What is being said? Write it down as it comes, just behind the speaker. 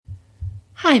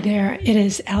Hi there, it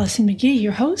is Allison McGee,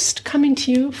 your host, coming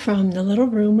to you from the little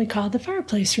room we call the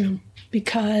fireplace room,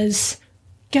 because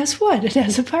guess what? It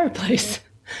has a fireplace.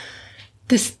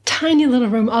 This tiny little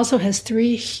room also has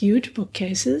 3 huge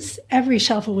bookcases, every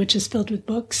shelf of which is filled with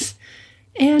books,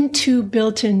 and 2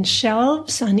 built-in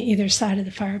shelves on either side of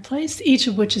the fireplace, each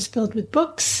of which is filled with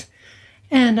books,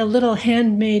 and a little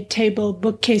handmade table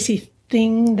bookcasey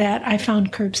thing that I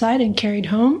found curbside and carried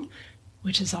home,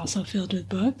 which is also filled with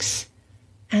books.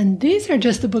 And these are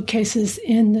just the bookcases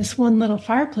in this one little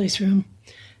fireplace room.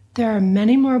 There are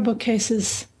many more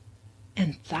bookcases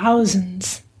and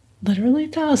thousands, literally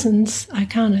thousands, I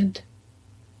counted,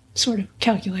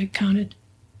 counted,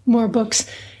 more books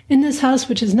in this house,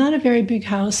 which is not a very big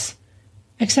house,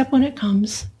 except when it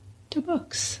comes to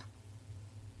books.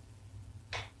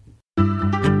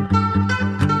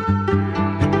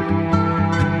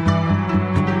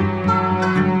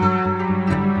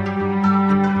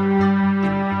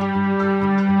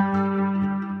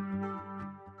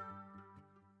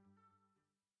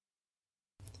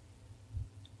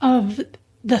 Of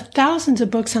the thousands of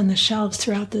books on the shelves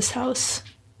throughout this house,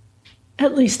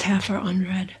 at least half are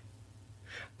unread.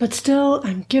 But still,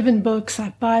 I'm given books,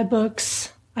 I buy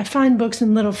books, I find books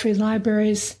in little free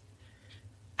libraries.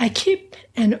 I keep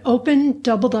an open,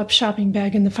 doubled-up shopping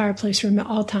bag in the fireplace room at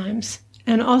all times,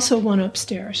 and also one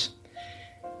upstairs.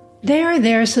 They are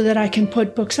there so that I can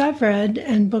put books I've read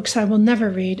and books I will never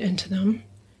read into them,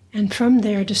 and from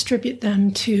there distribute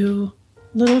them to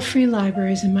little free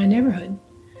libraries in my neighborhood.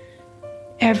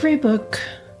 Every book,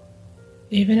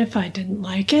 even if I didn't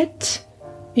like it,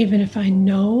 even if I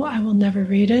know I will never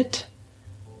read it,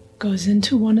 goes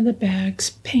into one of the bags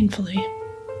painfully.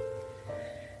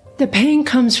 The pain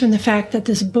comes from the fact that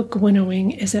this book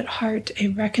winnowing is at heart a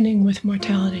reckoning with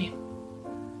mortality.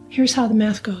 Here's how the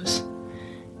math goes.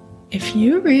 If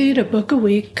you read a book a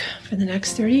week for the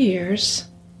next 30 years,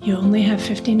 you only have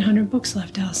 1,500 books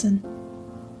left, Allison.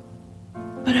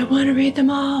 But I want to read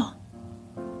them all.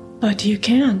 But you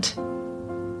can't.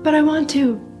 But I want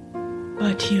to.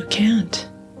 But you can't.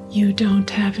 You don't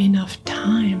have enough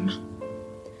time.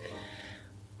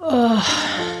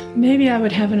 Maybe I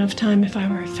would have enough time if I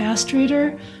were a fast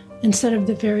reader instead of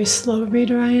the very slow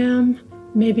reader I am.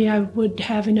 Maybe I would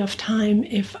have enough time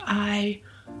if I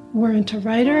weren't a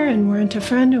writer and weren't a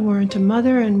friend and weren't a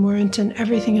mother and weren't in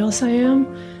everything else I am,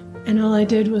 and all I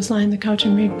did was lie on the couch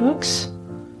and read books.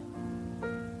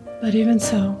 But even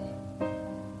so,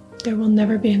 there will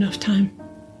never be enough time.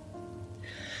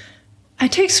 I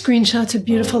take screenshots of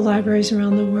beautiful libraries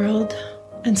around the world,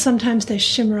 and sometimes they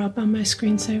shimmer up on my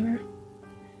screensaver.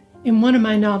 In one of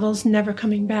my novels, Never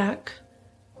Coming Back,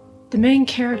 the main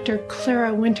character,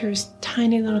 Clara Winter's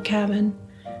tiny little cabin,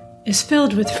 is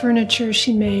filled with furniture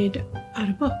she made out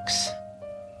of books.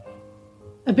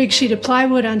 A big sheet of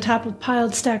plywood on top of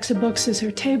piled stacks of books is her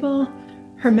table.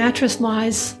 Her mattress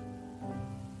lays?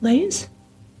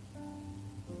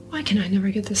 Why can I never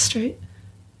get this straight?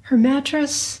 Her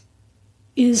mattress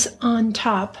is on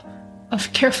top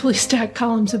of carefully stacked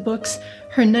columns of books.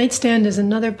 Her nightstand is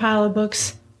another pile of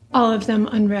books, all of them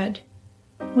unread.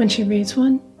 When she reads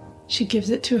one, she gives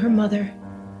it to her mother.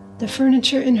 The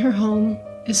furniture in her home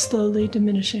is slowly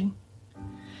diminishing.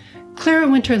 Clara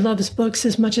Winter loves books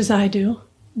as much as I do,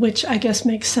 which I guess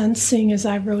makes sense seeing as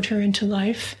I wrote her into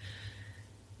life,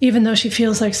 even though she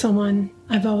feels like someone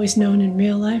I've always known in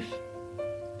real life.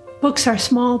 Books are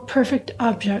small, perfect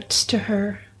objects to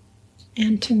her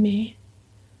and to me.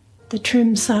 The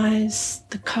trim size,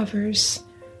 the covers,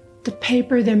 the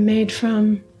paper they're made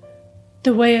from,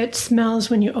 the way it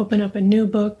smells when you open up a new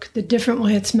book, the different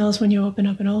way it smells when you open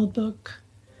up an old book.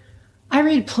 I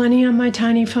read plenty on my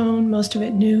tiny phone, most of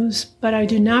it news, but I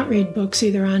do not read books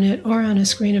either on it or on a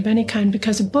screen of any kind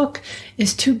because a book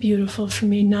is too beautiful for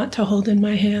me not to hold in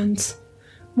my hands.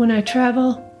 When I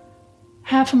travel,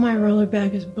 half of my roller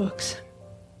bag is books.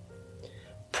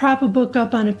 Prop a book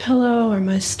up on a pillow or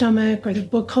my stomach or the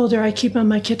book holder I keep on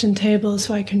my kitchen table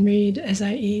so I can read as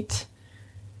I eat.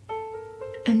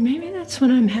 And maybe that's when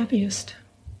I'm happiest.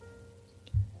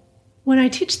 When I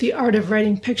teach the art of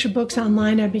writing picture books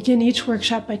online, I begin each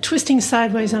workshop by twisting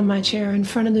sideways on my chair in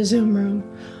front of the Zoom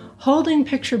room, holding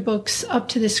picture books up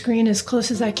to the screen as close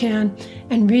as I can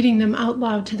and reading them out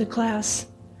loud to the class.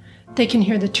 They can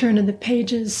hear the turn of the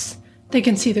pages. They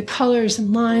can see the colors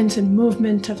and lines and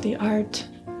movement of the art.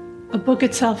 A book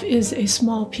itself is a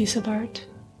small piece of art.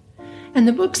 And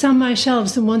the books on my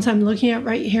shelves, the ones I'm looking at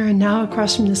right here and now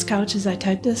across from this couch as I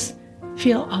type this,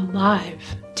 feel alive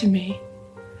to me.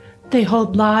 They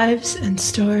hold lives and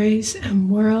stories and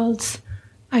worlds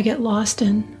I get lost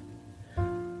in.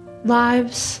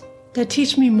 Lives that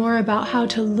teach me more about how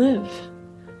to live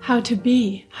how to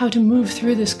be, how to move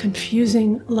through this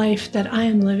confusing life that I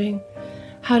am living,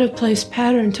 how to place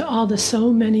pattern to all the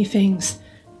so many things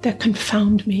that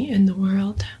confound me in the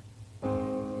world.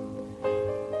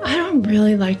 I don't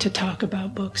really like to talk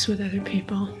about books with other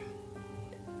people.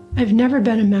 I've never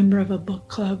been a member of a book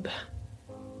club.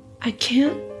 I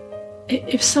can't.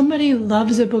 If somebody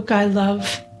loves a book I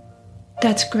love,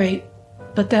 that's great,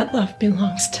 but that love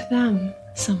belongs to them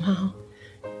somehow.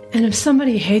 And if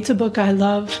somebody hates a book I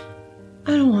love,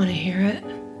 I don't want to hear it.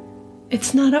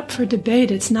 It's not up for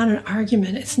debate. It's not an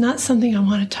argument. It's not something I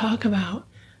want to talk about.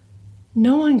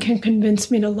 No one can convince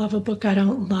me to love a book I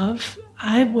don't love.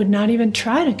 I would not even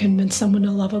try to convince someone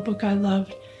to love a book I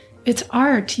loved. It's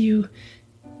art. You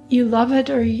love it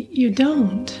or you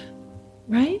don't,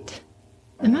 right?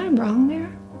 Am I wrong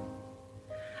there?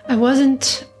 I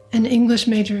wasn't an English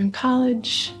major in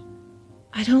college.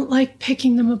 I don't like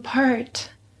picking them apart.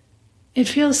 It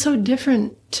feels so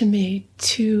different to me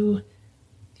to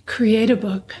create a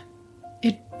book.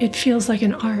 It feels like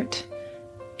an art.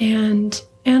 And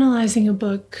analyzing a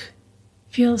book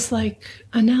feels like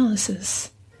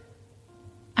analysis.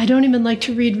 I don't even like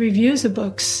to read reviews of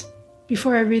books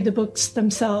before I read the books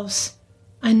themselves.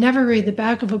 I never read the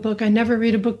back of a book. I never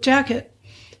read a book jacket.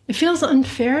 It feels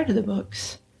unfair to the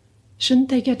books. Shouldn't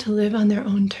they get to live on their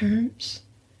own terms?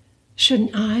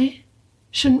 Shouldn't I?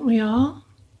 Shouldn't we all?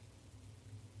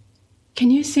 Can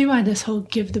you see why this whole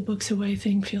give the books away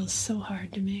thing feels so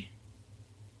hard to me?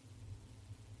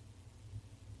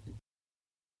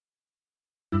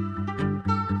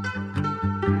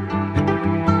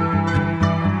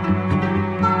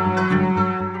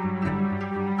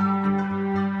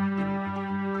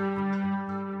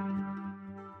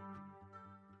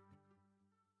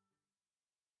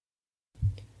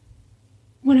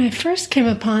 When I first came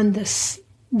upon this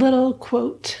little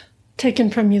quote taken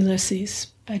from Ulysses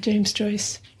by James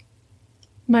Joyce,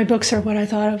 my books are what I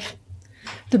thought of.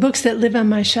 The books that live on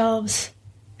my shelves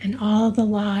and all the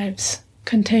lives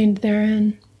contained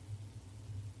therein.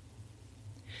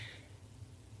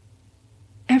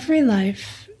 Every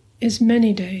life is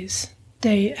many days,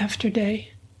 day after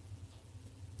day.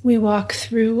 We walk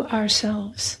through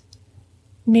ourselves,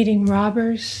 meeting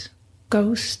robbers,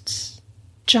 ghosts,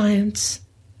 giants,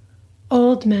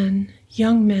 old men,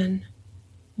 young men,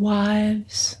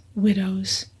 wives,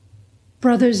 widows,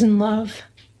 brothers in love,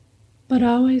 but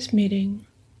always meeting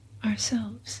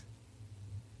ourselves.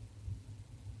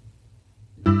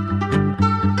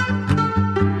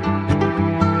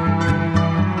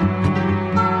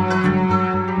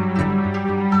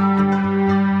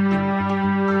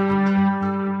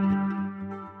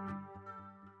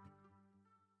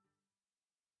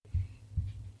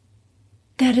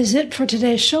 That is it for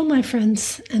today's show, my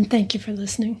friends, and thank you for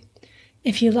listening.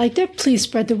 If you liked it, please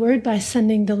spread the word by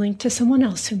sending the link to someone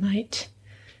else who might.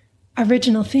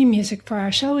 Original theme music for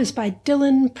our show is by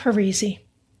Dylan Parisi.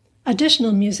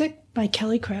 Additional music by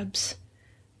Kelly Krebs.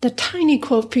 The tiny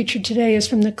quote featured today is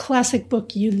from the classic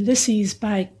book Ulysses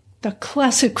by the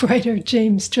classic writer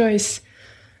James Joyce.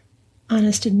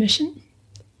 Honest admission,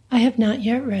 I have not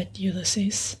yet read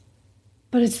Ulysses,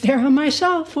 but it's there on my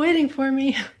shelf waiting for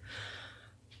me.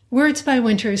 Words by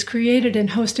Winter is created and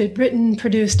hosted, written,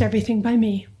 produced, everything by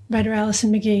me, writer Allison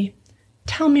McGee.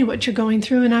 Tell me what you're going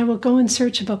through, and I will go in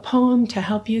search of a poem to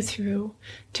help you through,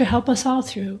 to help us all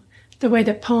through, the way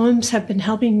that poems have been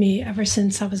helping me ever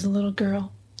since I was a little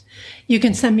girl. You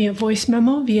can send me a voice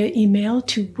memo via email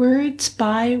to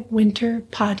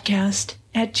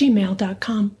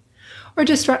wordsbywinterpodcast@gmail.com, or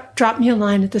just drop me a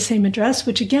line at the same address,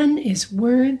 which again is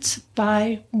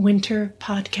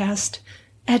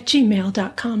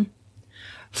wordsbywinterpodcast@gmail.com.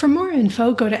 For more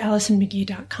info, go to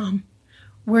AllisonMcGee.com.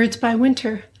 Words by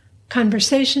Winter,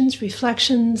 conversations,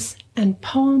 reflections, and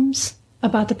poems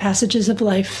about the passages of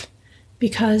life,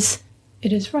 because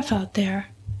it is rough out there,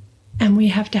 and we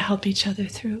have to help each other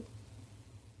through.